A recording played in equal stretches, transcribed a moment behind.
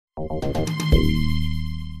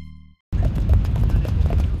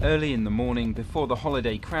Early in the morning, before the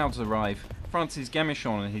holiday crowds arrive, Francis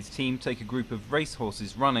Gamichon and his team take a group of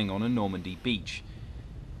racehorses running on a Normandy beach.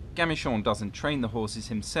 Gamichon doesn't train the horses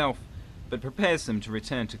himself, but prepares them to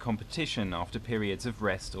return to competition after periods of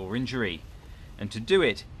rest or injury. And to do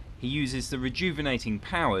it, he uses the rejuvenating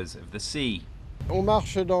powers of the sea. We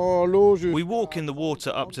walk in the water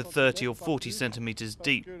up to 30 or 40 centimeters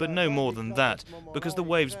deep, but no more than that, because the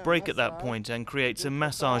waves break at that point and creates a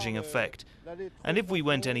massaging effect. And if we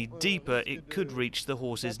went any deeper, it could reach the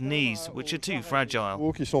horse's knees, which are too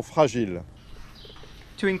fragile.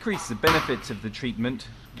 To increase the benefits of the treatment,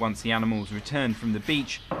 once the animals return from the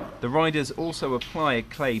beach, the riders also apply a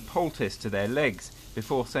clay poultice to their legs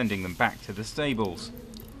before sending them back to the stables.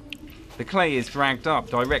 The clay is dragged up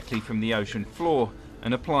directly from the ocean floor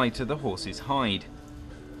and applied to the horse's hide.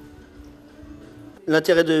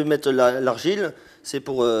 L'intérêt de mettre l'argile, c'est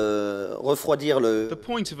pour refroidir le... The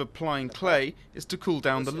point of applying clay is to cool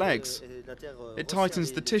down the legs. It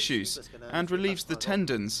tightens the tissues and relieves the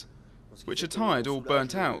tendons, which are tired or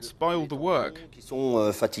burnt out by all the work. Qui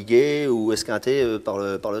sont fatigués ou esquintés par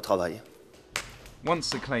le travail.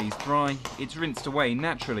 Once the clay is dry, it's rinsed away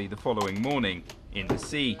naturally the following morning in the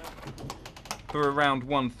sea. For around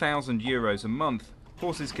 €1,000 a month,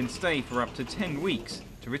 horses can stay for up to 10 weeks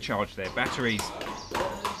to recharge their batteries.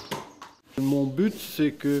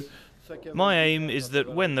 My aim is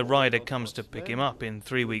that when the rider comes to pick him up in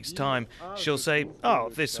 3 weeks' time, she'll say, "Oh,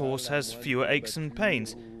 this horse has fewer aches and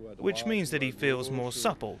pains," which means that he feels more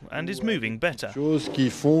supple and is moving better. Choses qui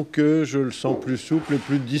font que je le sens plus souple et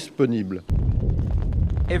plus disponible.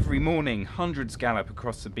 Every morning, hundreds gallop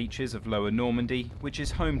across the beaches of Lower Normandy, which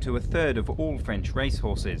is home to a third of all French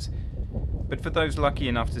racehorses. But for those lucky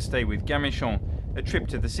enough to stay with Gamichon, a trip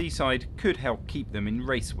to the seaside could help keep them in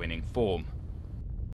race-winning form.